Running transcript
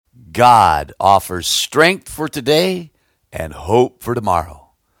God offers strength for today and hope for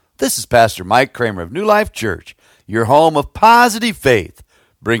tomorrow. This is Pastor Mike Kramer of New Life Church, your home of positive faith,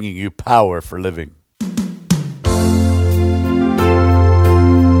 bringing you power for living. Come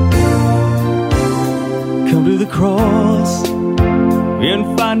to the cross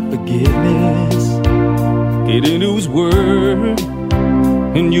and find forgiveness. Get into His Word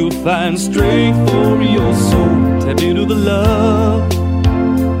and you'll find strength for your soul. Tap into the love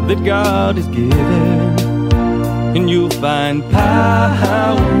that God has given and you'll find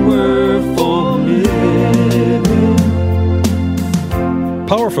power for living.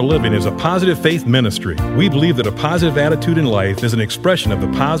 Power for Living is a positive faith ministry. We believe that a positive attitude in life is an expression of the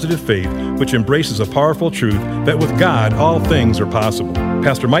positive faith which embraces a powerful truth that with God all things are possible.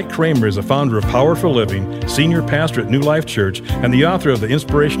 Pastor Mike Kramer is the founder of Power for Living, senior pastor at New Life Church, and the author of the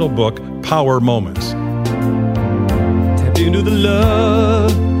inspirational book, Power Moments. Tap into the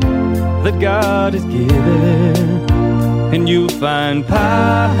love that God has given and you'll find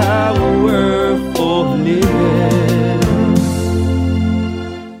power for living.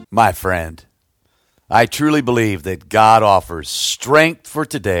 My friend, I truly believe that God offers strength for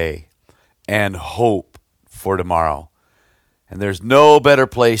today and hope for tomorrow. And there's no better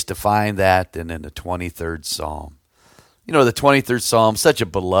place to find that than in the 23rd Psalm. You know, the 23rd Psalm, such a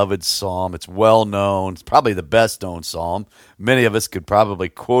beloved psalm. It's well known. It's probably the best known psalm. Many of us could probably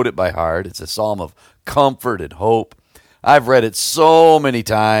quote it by heart. It's a psalm of comfort and hope. I've read it so many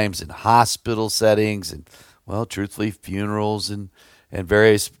times in hospital settings and, well, truthfully, funerals and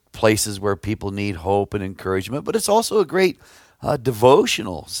various places where people need hope and encouragement. But it's also a great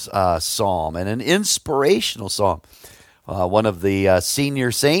devotional psalm and an inspirational psalm. One of the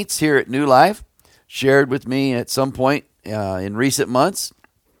senior saints here at New Life shared with me at some point in recent months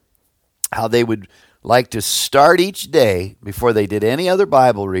how they would like to start each day before they did any other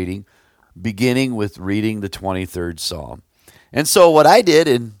Bible reading, beginning with reading the 23rd Psalm. And so what I did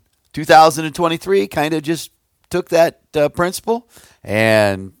in 2023 kind of just took that principle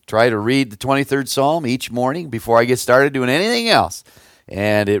and try to read the 23rd Psalm each morning before I get started doing anything else.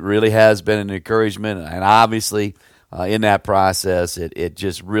 And it really has been an encouragement. And obviously, in that process, it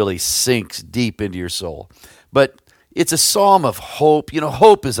just really sinks deep into your soul. But it's a psalm of hope. You know,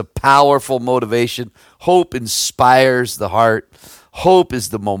 hope is a powerful motivation. Hope inspires the heart. Hope is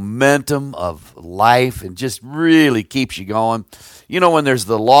the momentum of life and just really keeps you going. You know, when there's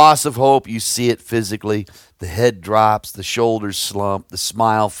the loss of hope, you see it physically. The head drops, the shoulders slump, the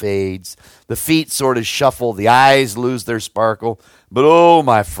smile fades, the feet sort of shuffle, the eyes lose their sparkle. But oh,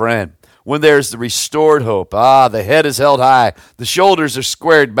 my friend, when there's the restored hope, the head is held high, the shoulders are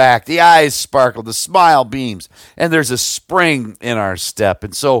squared back, the eyes sparkle, the smile beams, and there's a spring in our step.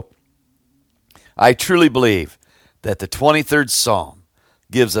 And so I truly believe that the 23rd Psalm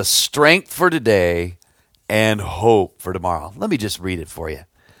gives us strength for today and hope for tomorrow. Let me just read it for you.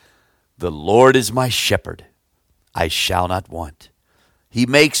 The Lord is my shepherd, I shall not want. He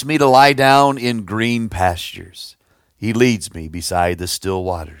makes me to lie down in green pastures. He leads me beside the still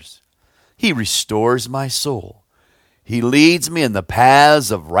waters. He restores my soul. He leads me in the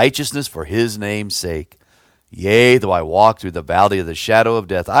paths of righteousness for his name's sake. Yea, though I walk through the valley of the shadow of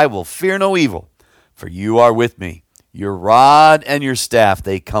death, I will fear no evil, for you are with me. Your rod and your staff,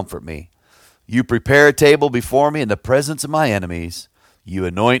 they comfort me. You prepare a table before me in the presence of my enemies. You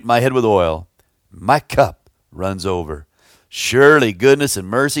anoint my head with oil. My cup runs over. Surely goodness and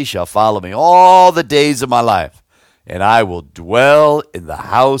mercy shall follow me all the days of my life, and I will dwell in the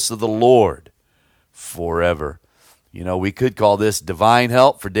house of the Lord forever. You know, we could call this divine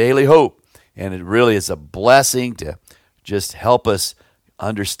help for daily hope, and it really is a blessing to just help us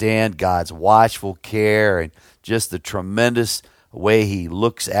understand God's watchful care and just the tremendous way he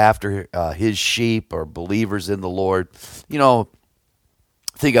looks after his sheep or believers in the Lord. You know,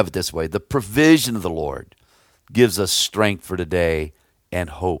 think of it this way. The provision of the Lord gives us strength for today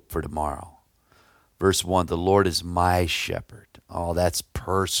and hope for tomorrow. Verse 1, the Lord is my shepherd. Oh, that's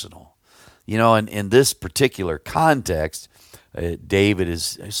personal. You know, and in this particular context, David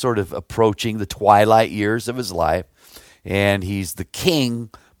is sort of approaching the twilight years of his life, and he's the king,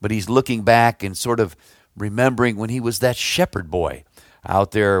 but he's looking back and sort of remembering when he was that shepherd boy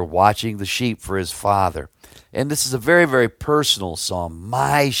out there watching the sheep for his father. And this is a very, very personal psalm,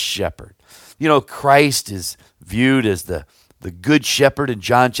 my shepherd. You know, Christ is viewed as the good shepherd in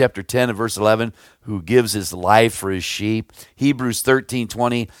John chapter 10 and verse 11, who gives his life for his sheep. Hebrews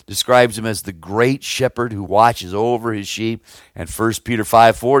 13:20 describes him as the great shepherd who watches over his sheep. And 1 Peter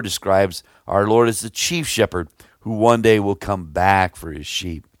 5:4 describes our Lord as the chief shepherd who one day will come back for his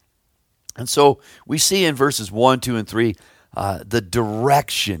sheep. And so we see in verses 1, 2, and 3 the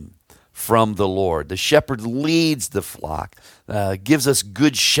direction from the Lord. The shepherd leads the flock, gives us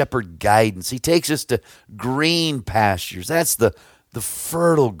good shepherd guidance. He takes us to green pastures. That's the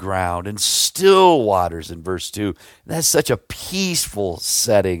fertile ground and still waters in verse 2. That's such a peaceful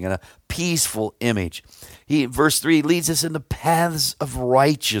setting and a peaceful image. Verse 3 leads us into paths of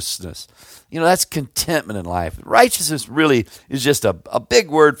righteousness. That's contentment in life. Righteousness really is just a big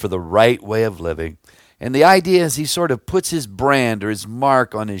word for the right way of living. And the idea is he sort of puts his brand or his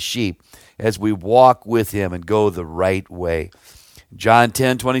mark on his sheep as we walk with him and go the right way. John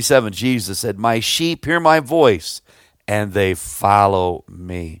 10:27, Jesus said, "My sheep hear my voice, and they follow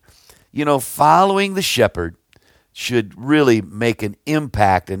me." Following the shepherd should really make an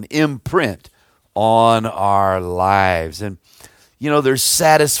impact, an imprint on our lives. And, there's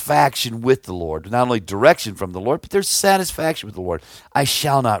satisfaction with the Lord. Not only direction from the Lord, but there's satisfaction with the Lord. I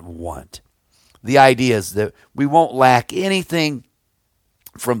shall not want. The idea is that we won't lack anything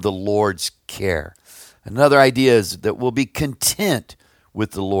from the Lord's care. Another idea is that we'll be content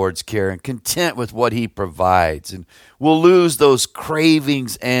with the Lord's care and content with what he provides. And we'll lose those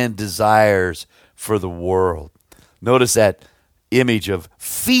cravings and desires for the world. Notice that image of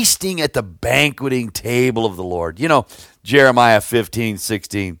feasting at the banqueting table of the Lord. Jeremiah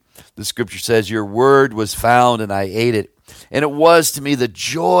 15:16, the scripture says, "Your word was found and I ate it. And it was to me the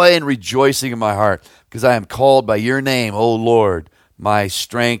joy and rejoicing of my heart, because I am called by your name, O Lord, my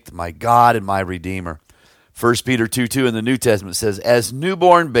strength, my God, and my Redeemer." 1 Peter 2:2 in the New Testament says, "As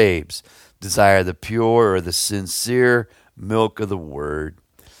newborn babes desire the pure or the sincere milk of the word."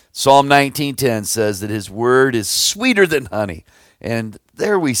 Psalm 19:10 says that his word is sweeter than honey. And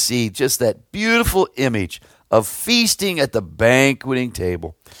there we see just that beautiful image of feasting at the banqueting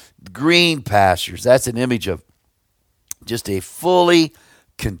table. Green pastures, that's an image of just a fully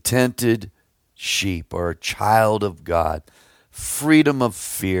contented sheep or a child of God. Freedom of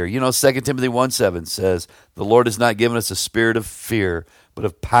fear. 2 Timothy 1:7 says, "The Lord has not given us a spirit of fear, but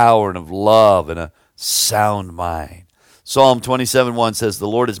of power and of love and a sound mind." Psalm 27:1 says, "The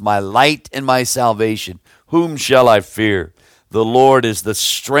Lord is my light and my salvation. Whom shall I fear? The Lord is the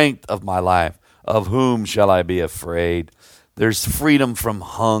strength of my life. Of whom shall I be afraid?" There's freedom from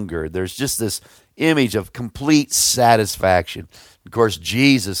hunger. There's just this image of complete satisfaction. Of course,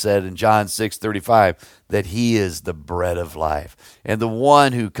 Jesus said in John 6:35 that he is the bread of life. And the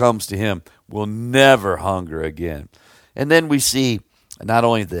one who comes to him will never hunger again. And then we see not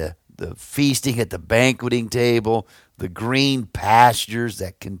only the feasting at the banqueting table, the green pastures,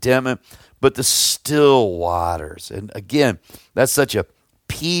 that contentment, but the still waters. And again, that's such a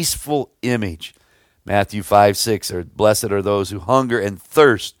peaceful image. Matthew 5:6, "Blessed are those who hunger and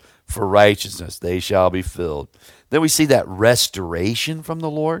thirst for righteousness, they shall be filled." Then we see that restoration from the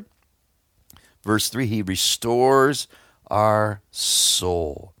Lord. Verse 3, he restores our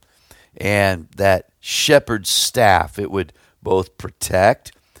soul. And that shepherd's staff, it would both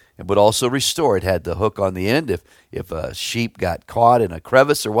protect and would also restore. It had the hook on the end. If a sheep got caught in a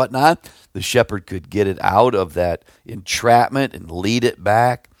crevice or whatnot, the shepherd could get it out of that entrapment and lead it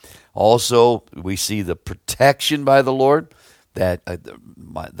back. Also, we see the protection by the Lord, that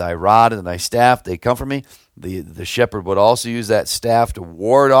thy rod and thy staff, they comfort me. The shepherd would also use that staff to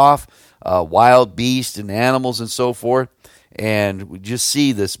ward off wild beasts and animals and so forth. And we just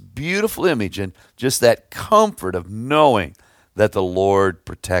see this beautiful image and just that comfort of knowing that the Lord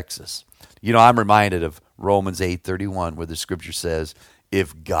protects us. I'm reminded of Romans 8:31, where the scripture says,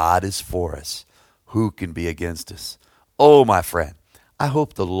 "If God is for us, who can be against us?" Oh, my friend, I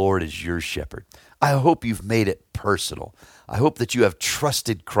hope the Lord is your shepherd. I hope you've made it personal. I hope that you have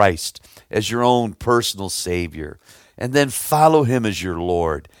trusted Christ as your own personal Savior, and then follow him as your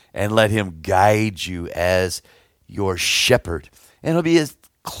Lord and let him guide you as your shepherd. And he'll be as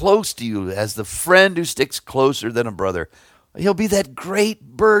close to you as the friend who sticks closer than a brother. He'll be that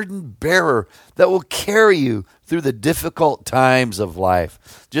great burden bearer that will carry you through the difficult times of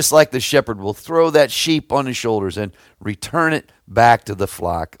life. Just like the shepherd will throw that sheep on his shoulders and return it back to the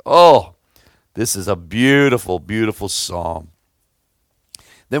flock. Oh, this is a beautiful, beautiful psalm.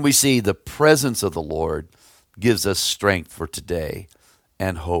 Then we see the presence of the Lord gives us strength for today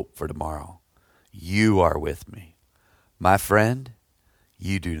and hope for tomorrow. You are with me. My friend,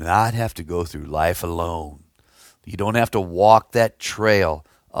 you do not have to go through life alone. You don't have to walk that trail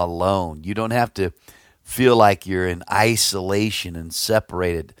alone. You don't have to feel like you're in isolation and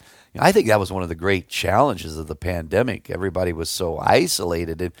separated. I think that was one of the great challenges of the pandemic. Everybody was so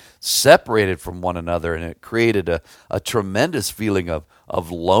isolated and separated from one another, and it created a tremendous feeling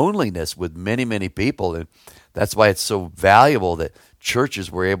of loneliness with many, many people. And that's why it's so valuable that churches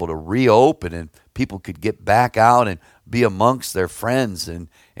were able to reopen and people could get back out and be amongst their friends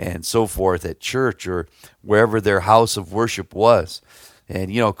and so forth at church or wherever their house of worship was.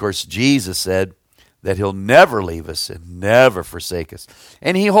 And, of course, Jesus said that he'll never leave us and never forsake us.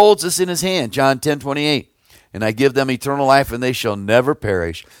 And he holds us in his hand, John 10:28. And I give them eternal life, and they shall never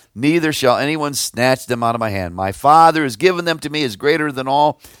perish. Neither shall anyone snatch them out of my hand. My Father has given them to me is greater than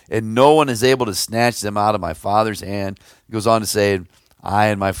all, and no one is able to snatch them out of my Father's hand. He goes on to say, I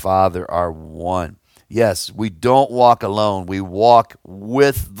and my Father are one. Yes, we don't walk alone. We walk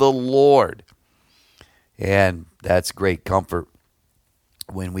with the Lord. And that's great comfort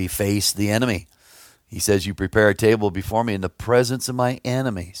when we face the enemy. He says, you prepare a table before me in the presence of my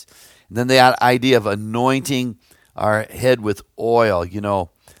enemies. And then the idea of anointing our head with oil,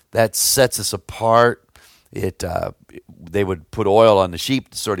 that sets us apart. They would put oil on the sheep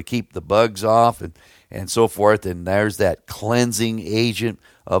to sort of keep the bugs off and so forth. And there's that cleansing agent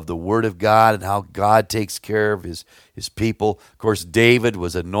of the Word of God and how God takes care of his people. Of course, David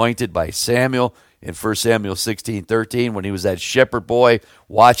was anointed by Samuel in 1 Samuel 16:13 when he was that shepherd boy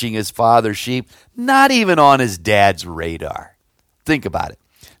watching his father's sheep, not even on his dad's radar. Think about it.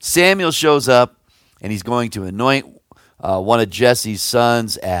 Samuel shows up, and he's going to anoint one of Jesse's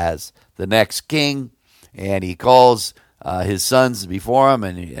sons as the next king, and he calls his sons before him,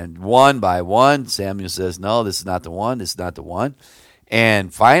 and one by one, Samuel says, no, this is not the one, this is not the one.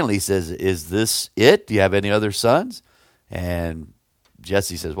 And finally he says, is this it? Do you have any other sons? And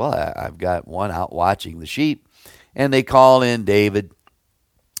Jesse says, well, I've got one out watching the sheep. And they call in David.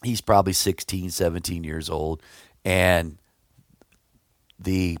 He's probably 16, 17 years old, and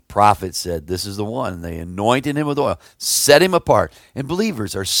the prophet said, this is the one. And they anointed him with oil, set him apart. And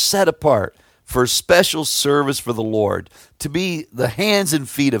believers are set apart for special service for the Lord, to be the hands and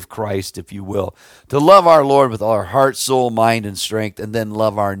feet of Christ, if you will, to love our Lord with all our heart, soul, mind, and strength, and then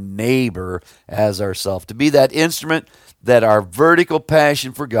love our neighbor as ourselves, to be that instrument that our vertical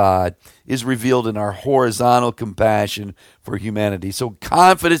passion for God is revealed in our horizontal compassion for humanity. So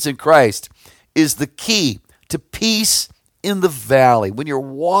confidence in Christ is the key to peace in the valley. When you're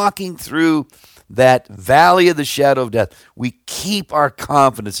walking through that valley of the shadow of death, we keep our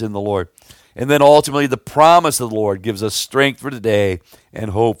confidence in the Lord. And then ultimately the promise of the Lord gives us strength for today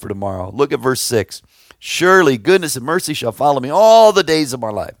and hope for tomorrow. Look at verse 6. Surely goodness and mercy shall follow me all the days of my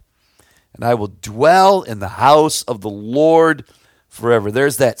life, and I will dwell in the house of the Lord forever.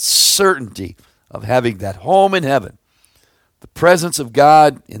 There's that certainty of having that home in heaven, the presence of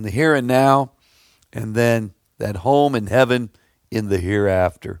God in the here and now, and then that home in heaven in the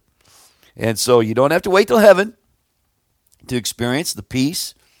hereafter. And so you don't have to wait till heaven to experience the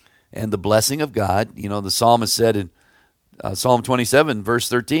peace and the blessing of God. The psalmist said in Psalm 27, verse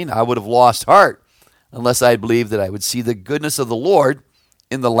 13, I would have lost heart unless I had believed that I would see the goodness of the Lord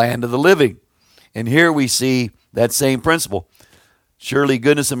in the land of the living. And here we see that same principle. Surely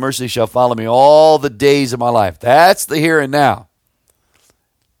goodness and mercy shall follow me all the days of my life. That's the here and now.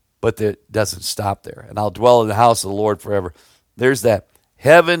 But it doesn't stop there. And I'll dwell in the house of the Lord forever. There's that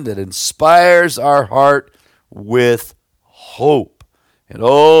heaven that inspires our heart with hope. And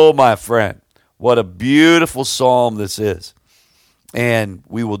oh, my friend, what a beautiful psalm this is. And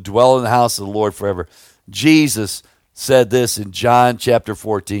we will dwell in the house of the Lord forever. Jesus said this in John chapter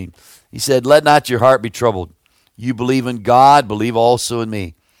 14. He said, let not your heart be troubled. You believe in God, believe also in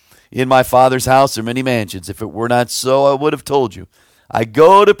me. In my Father's house are many mansions. If it were not so, I would have told you. I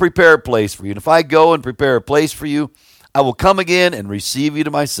go to prepare a place for you. And if I go and prepare a place for you, I will come again and receive you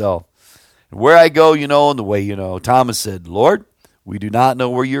to myself. And where I go, you know, and the way you know. Thomas said, Lord, we do not know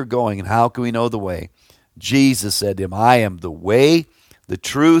where you're going, and how can we know the way? Jesus said to him, I am the way, the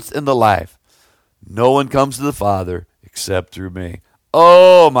truth, and the life. No one comes to the Father except through me.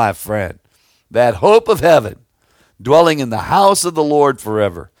 Oh, my friend, that hope of heaven, dwelling in the house of the Lord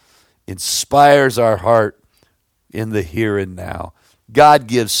forever, inspires our heart in the here and now. God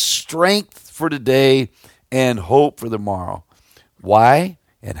gives strength for today and hope for tomorrow. Why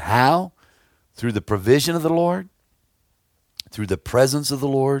and how? Through the provision of the Lord, through the presence of the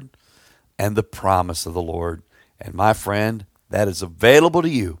Lord, and the promise of the Lord. And my friend, that is available to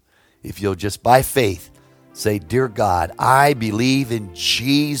you if you'll just by faith say, Dear God, I believe in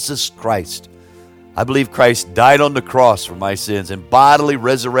Jesus Christ. I believe Christ died on the cross for my sins and bodily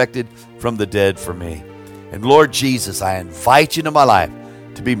resurrected from the dead for me. And Lord Jesus, I invite you into my life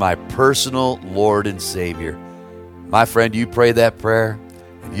to be my personal Lord and Savior. My friend, you pray that prayer,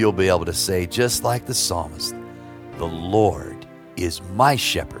 and you'll be able to say, just like the psalmist, the Lord is my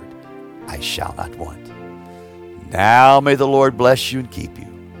shepherd, I shall not want. Now may the Lord bless you and keep you.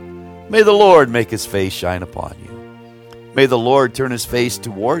 May the Lord make his face shine upon you. May the Lord turn his face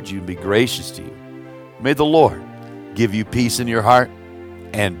toward you and be gracious to you. May the Lord give you peace in your heart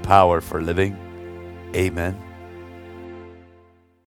and power for living. Amen.